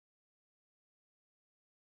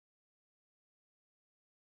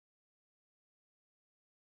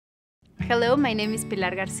Hello, my name is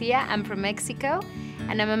Pilar Garcia. I'm from Mexico,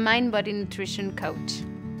 and I'm a mind-body nutrition coach.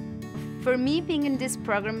 For me, being in this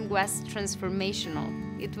program was transformational.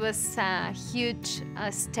 It was a huge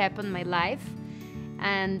step on my life,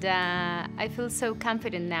 and I feel so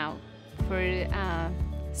confident now for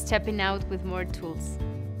stepping out with more tools.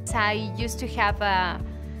 I used to have a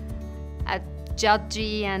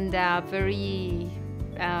judgy and a very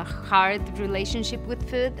hard relationship with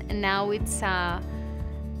food, and now it's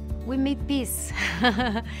we made peace.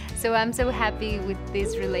 So I'm so happy with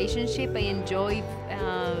this relationship. I enjoy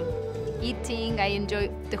eating, I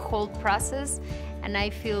enjoy the whole process, and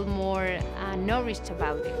I feel more nourished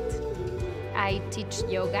about it. I teach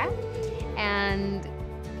yoga, and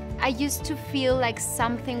I used to feel like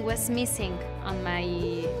something was missing on my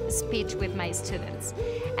speech with my students.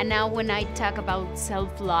 And now when I talk about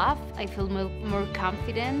self-love, I feel more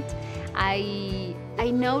confident. I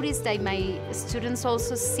notice that my students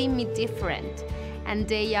also see me different, and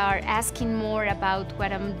they are asking more about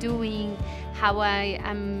what I'm doing, how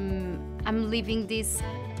I'm living this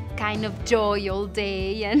kind of joy all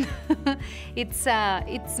day, and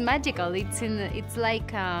it's magical. It's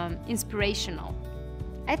like inspirational.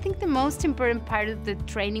 I think the most important part of the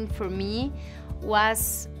training for me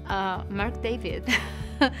was Mark David.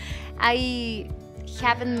 I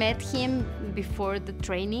haven't met him before the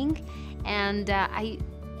training, and I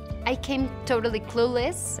came totally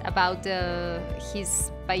clueless about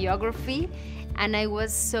his biography, and I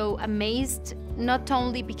was so amazed, not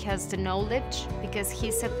only because the knowledge, because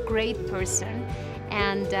he's a great person,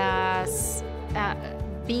 and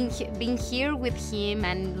being here with him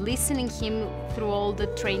and listening him through all the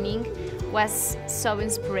training was so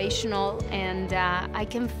inspirational, and I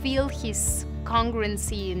can feel his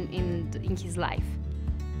congruency in his life.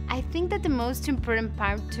 I think that the most important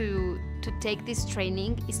part to take this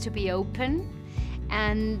training is to be open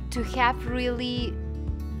and to have really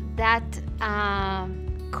that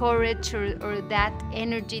courage or that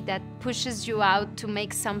energy that pushes you out to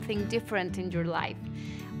make something different in your life.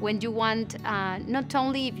 When you want, not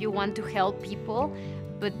only if you want to help people,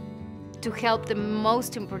 but to help the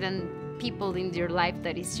most important people in your life,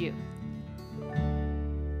 that is you.